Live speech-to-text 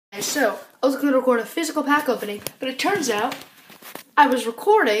So, I was going to record a physical pack opening, but it turns out I was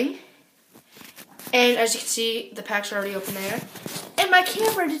recording, and as you can see, the packs are already open there, and my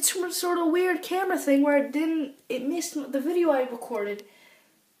camera did some sort of weird camera thing where it missed the video I recorded,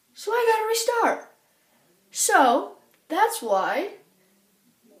 so I got to restart. So, that's why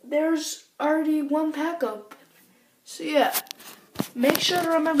there's already one pack open. So yeah, make sure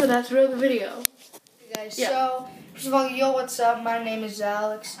to remember that throughout the video. Hey guys, so, first of all, yo, what's up? My name is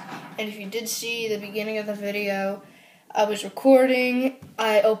Alex, and if you did see the beginning of the video, I was recording.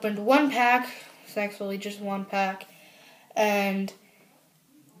 I opened one pack, thankfully just one pack, and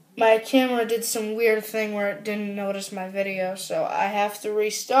my camera did some weird thing where it didn't notice my video, so I have to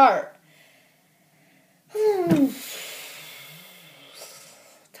restart.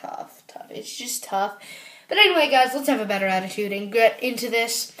 Tough. It's just tough. But anyway, guys, let's have a better attitude and get into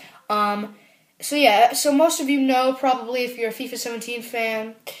this. So yeah, so most of you know probably if you're a FIFA 17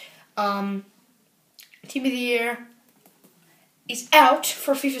 fan, Team of the Year is out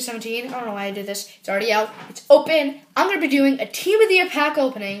for FIFA 17. I don't know why I did this. It's already out. It's open. I'm going to be doing a Team of the Year pack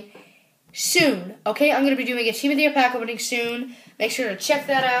opening soon. Okay, I'm going to be doing a Team of the Year pack opening soon. Make sure to check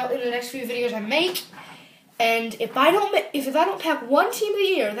that out in the next few videos I make. And if I don't pack one Team of the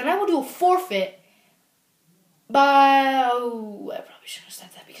Year, then I will do a forfeit. I probably shouldn't have said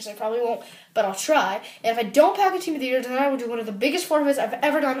that because I probably won't, but I'll try. And if I don't pack a Team of the Year, then I will do one of the biggest forfeits I've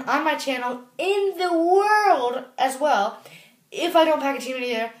ever done on my channel in the world as well. If I don't pack a Team of the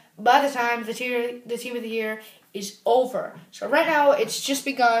Year, by the time the Team of the Year is over. So right now, it's just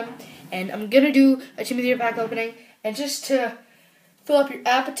begun, and I'm going to do a Team of the Year pack opening. And just to fill up your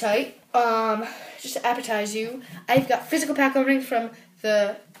appetite, just to appetize you, I've got physical pack opening from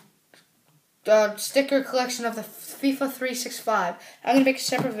the sticker collection of the FIFA 365. I'm going to make a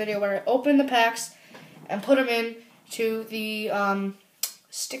separate video where I open the packs and put them into the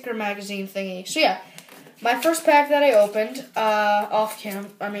sticker magazine thingy. So yeah, my first pack that I opened, on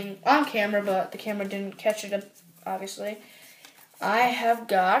camera, but the camera didn't catch it, obviously. I have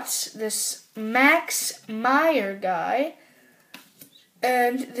got this Max Meyer guy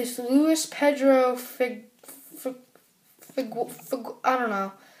and this Luis Pedro I don't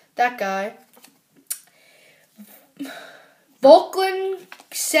know, that guy. Volkan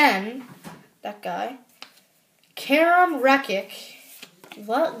Sen, that guy. Karam Rekic,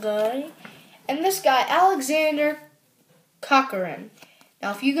 that guy. And this guy, Alexander Kokorin.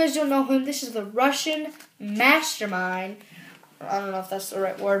 Now, if you guys don't know him, this is the Russian mastermind. I don't know if that's the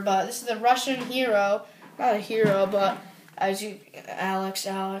right word, but this is the Russian hero. Not a hero, but Alex.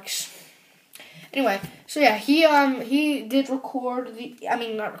 Anyway, so yeah, he did record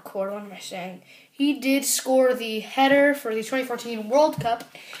what am I saying? He did score the header for the 2014 World Cup.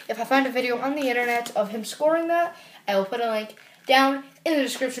 If I find a video on the internet of him scoring that, I will put a link down in the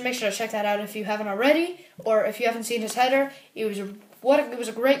description. Make sure to check that out if you haven't already, or if you haven't seen his header. It was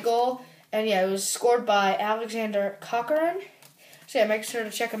a great goal, and yeah, it was scored by Alexander Kokorin. So yeah, make sure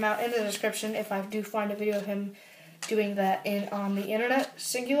to check him out in the description if I do find a video of him doing that on the internet,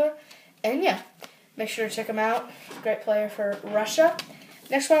 singular. And yeah, make sure to check him out. Great player for Russia.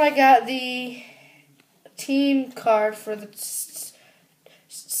 Next one, I got the team card for the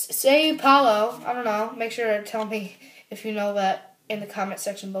Sao Paulo. I don't know. Make sure to tell me if you know that in the comment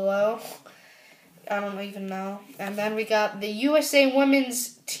section below. I don't even know. And then we got the USA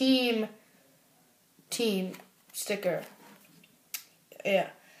Women's Team sticker. Yeah.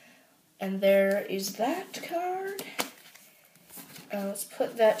 And there is that card. Let's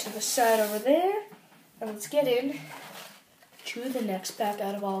put that to the side over there. And let's get in to the next pack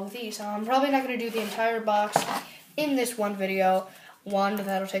out of all of these. I'm probably not going to do the entire box in this one video. 1,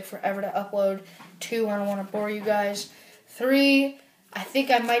 that'll take forever to upload. 2, I don't want to bore you guys. 3, I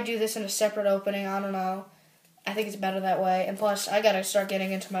think I might do this in a separate opening. I don't know. I think it's better that way. And plus, I got to start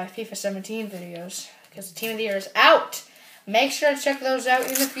getting into my FIFA 17 videos because the Team of the Year is out. Make sure to check those out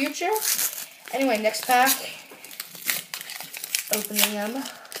in the future. Anyway, next pack. Opening them.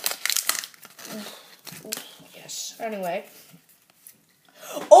 Yes. Anyway.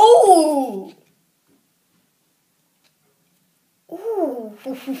 Oh! Ooh.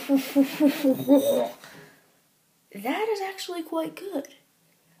 That is actually quite good.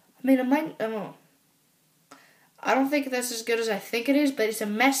 I mean, I don't know. I don't think that's as good as I think it is, but it's a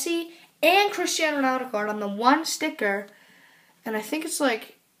Messi and Cristiano Ronaldo card on the one sticker. And I think it's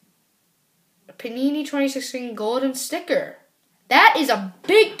like a Panini 2016 golden sticker. That is a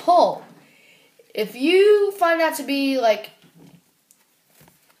big pull. If you find that to be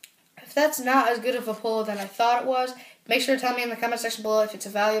if that's not as good of a pull than I thought it was, make sure to tell me in the comment section below if it's a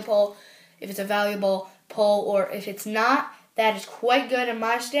valuable pull, or if it's not, That is quite good in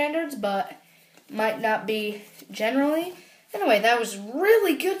my standards, but might not be generally. Anyway, that was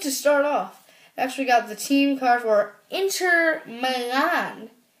really good to start off. Next, we got the team card for Inter Milan.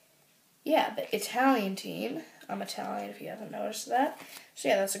 Yeah, the Italian team. I'm Italian, if you haven't noticed that. So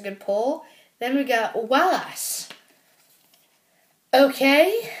yeah, that's a good pull. Then we got Wallace.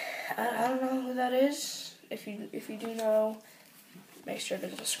 Okay, I don't know who that is. If you do know, make sure to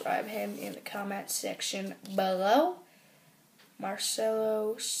describe him in the comment section below.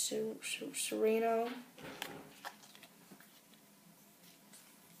 Marcelo Sereno.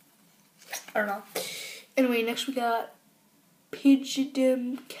 I don't know. Anyway, next we got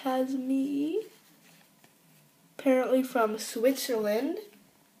Pidgedim Kazmi. Apparently from Switzerland.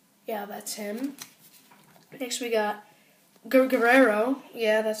 Yeah, that's him. Next we got Guerrero.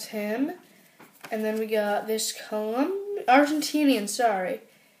 Yeah, that's him. And then we got this Argentinian, sorry.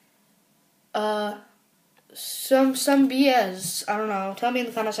 Some BS. I don't know. Tell me in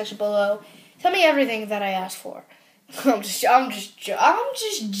the comment section below. Tell me everything that I asked for. I'm just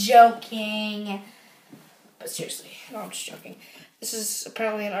joking. But seriously, no, I'm just joking. This is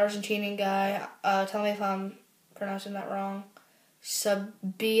apparently an Argentinian guy. Tell me if I'm pronouncing that wrong.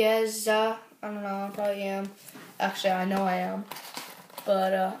 Sabieza. I don't know. I probably am. Actually, I know I am.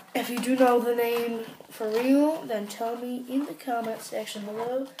 But if you do know the name for real, then tell me in the comment section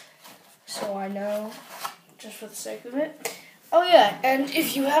below, so I know, just for the sake of it. Oh yeah, and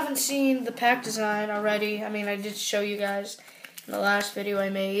if you haven't seen the pack design already, I mean, I did show you guys in the last video I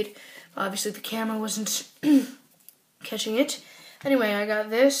made. Obviously, the camera wasn't catching it. Anyway, I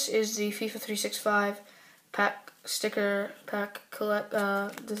got this is the FIFA 365 pack sticker pack collect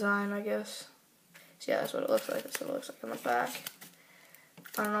design, I guess. So yeah, that's what it looks like. That's what it looks like on the back.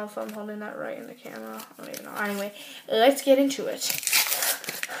 I don't know if I'm holding that right in the camera. I don't even know. Anyway, let's get into it.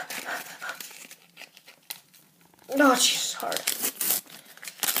 Oh, Jesus, hard.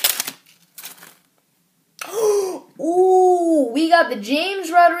 Ooh, we got the James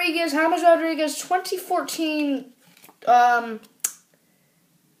Rodriguez 2014.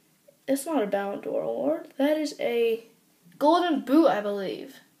 It's not a Ballon d'Or award. That is a Golden Boot, I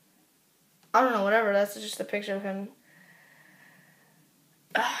believe. I don't know, whatever. That's just a picture of him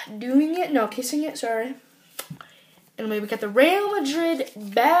doing it. No, kissing it, sorry. Anyway, we got the Real Madrid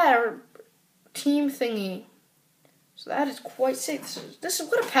team thingy. So that is quite sick. This is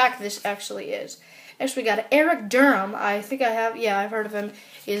what a pack this actually is. Next, we got Eric Durham. I think I've heard of him.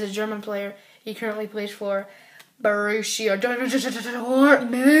 He's a German player. He currently plays for Borussia Dortmund.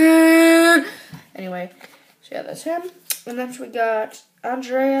 Anyway, so yeah, that's him. And then we got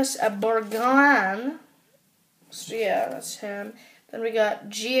Andreas Borgan. So yeah, that's him. Then we got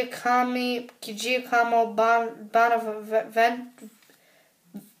Giacomo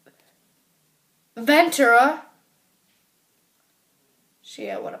Ventura. So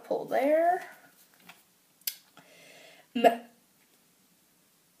yeah, what a pull there.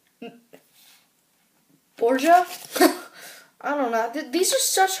 Borgia? I don't know. These are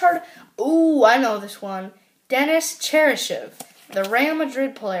such hard. Ooh, I know this one. Denis Cheryshev, the Real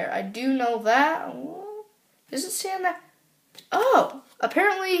Madrid player. I do know that. Does it say on that? Oh,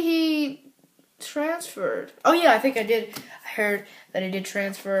 apparently he transferred. Oh yeah, I think I did. I heard that he did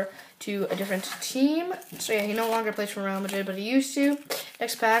transfer to a different team. So yeah, he no longer plays for Real Madrid, but he used to.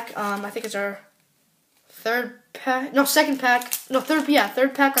 Next pack, I think it's our third pack. No, second pack. No,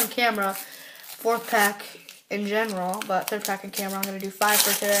 third pack on camera. Fourth pack in general, but third pack on camera. I'm going to do 5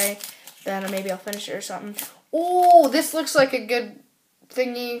 for today. Then maybe I'll finish it or something. Oh, this looks like a good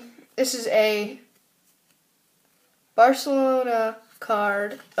thingy. This is a Barcelona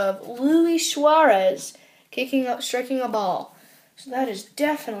card of Luis Suarez striking a ball. So that is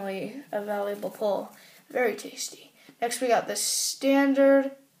definitely a valuable pull. Very tasty. Next we got the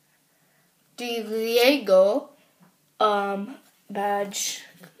standard Diego badge.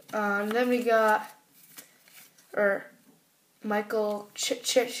 Then we got Michael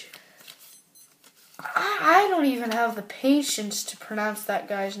Chich. I don't even have the patience to pronounce that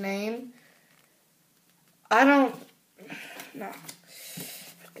guy's name. No.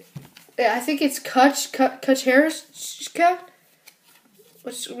 Yeah, I think it's Kucherska.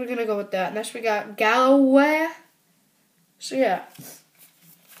 We're gonna go with that. Next we got Galloway. So yeah.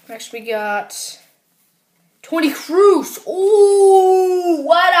 Next we got Tony Cruz. Ooh,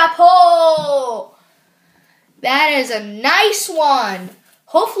 what a pull! That is a nice one.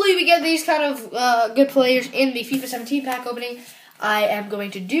 Hopefully we get these kind of good players in the FIFA 17 pack opening I am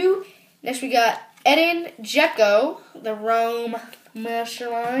going to do. Next we got Edin Dzeko, the Rome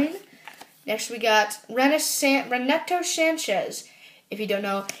mastermind. Next we got Renato Sanchez. If you don't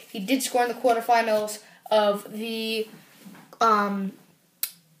know, he did score in the quarterfinals of the Euro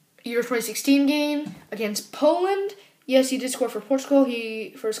 2016 game against Poland. Yes, he did score for Portugal.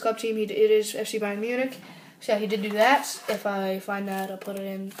 For his club team, it is FC Bayern Munich. So yeah, he did do that. If I find that, I'll put it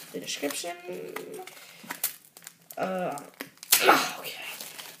in the description. Okay.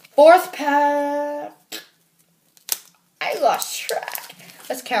 Fourth pack. I lost track.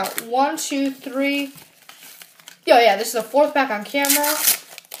 Let's count. 1, 2, 3. Yo, yeah, this is the fourth pack on camera.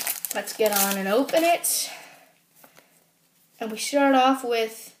 Let's get on and open it. And we start off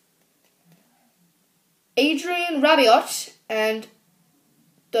with Adrian Rabiot and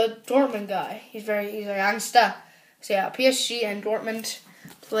the Dortmund guy. He's a youngster. So yeah, PSG and Dortmund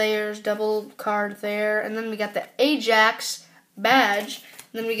players, double card there. And then we got the Ajax badge.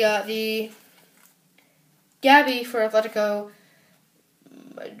 And then we got the Gabby for Atletico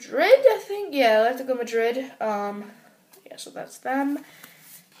Madrid, I think. Yeah, Atletico Madrid. Yeah, so that's them.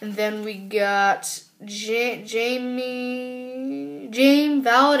 And then we got James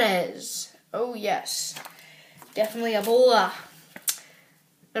Valdez. Oh, yes. Definitely a bola.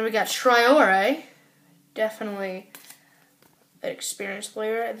 Then we got Traore. Definitely an experienced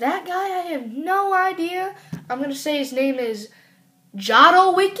player. That guy, I have no idea. I'm going to say his name is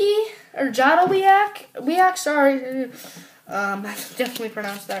Jodowiak, sorry. I definitely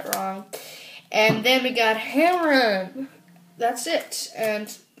pronounced that wrong. And then we got Hamron. That's it. And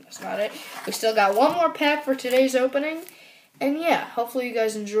that's not it. We still got one more pack for today's opening. And yeah, hopefully you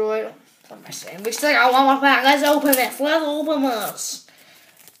guys enjoy. What am I saying? We still got one more pack. Let's open this. Let's open this.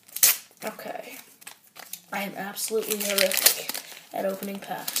 Okay. I am absolutely horrific at opening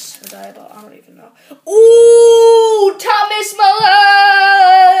packs. I don't even know. Ooh, Thomas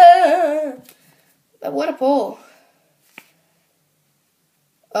Muller! What a pull.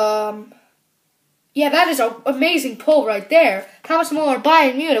 Yeah, that is an amazing pull right there. Thomas Muller,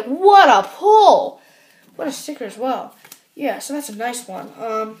 Bayern Munich. What a pull! What a sticker as well. Yeah, so that's a nice one.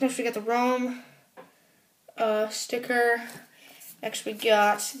 Next we got the Rome sticker. Next we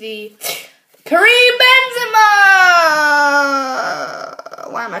got the Kareem Benzema!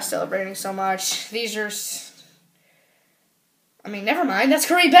 Why am I celebrating so much? These are... never mind. That's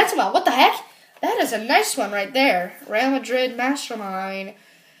Kareem Benzema. What the heck? That is a nice one right there. Real Madrid Mastermind.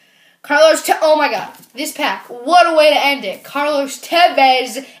 Oh my god. This pack. What a way to end it. Carlos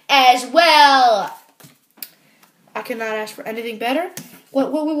Tevez as well. I could not ask for anything better.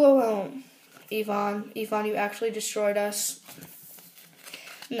 Whoa. Ivan, you actually destroyed us.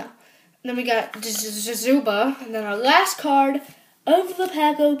 No. Then we got Zuba. And then our last card of the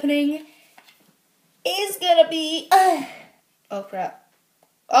pack opening is gonna be... oh, crap.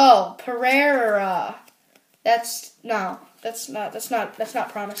 Oh, Pereira. That's not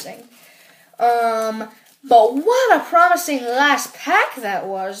promising. But what a promising last pack that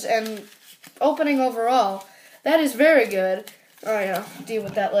was, and opening overall. That is very good. Oh yeah, deal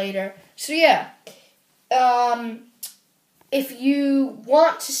with that later. So yeah, if you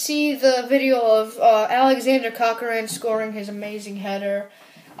want to see the video of Alexander Cochran scoring his amazing header,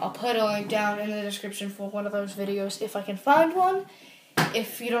 I'll put a link down in the description for one of those videos if I can find one.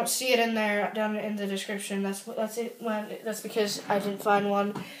 If you don't see it in there, down in the description, that's because I didn't find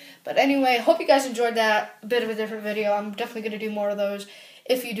one. But anyway, hope you guys enjoyed that. A bit of a different video. I'm definitely going to do more of those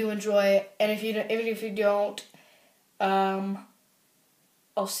if you do enjoy it. And even if you don't,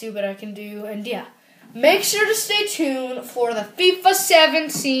 I'll see what I can do. And yeah, make sure to stay tuned for the FIFA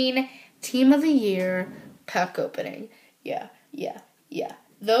 17 Team of the Year pack opening. Yeah.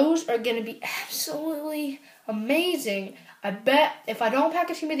 Those are going to be absolutely amazing. I bet if I don't pack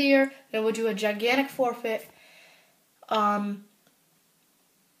a Team of the Year, then we'll do a gigantic forfeit. I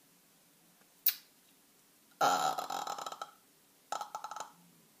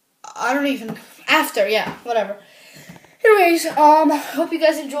don't even... After, yeah, whatever. Anyways, hope you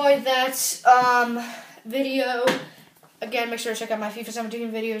guys enjoyed that, video. Again, make sure to check out my FIFA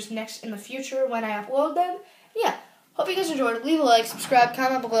 17 videos next in the future when I upload them. Yeah, hope you guys enjoyed. Leave a like, subscribe,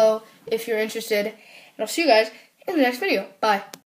 comment below if you're interested. And I'll see you guys in the next video. Bye.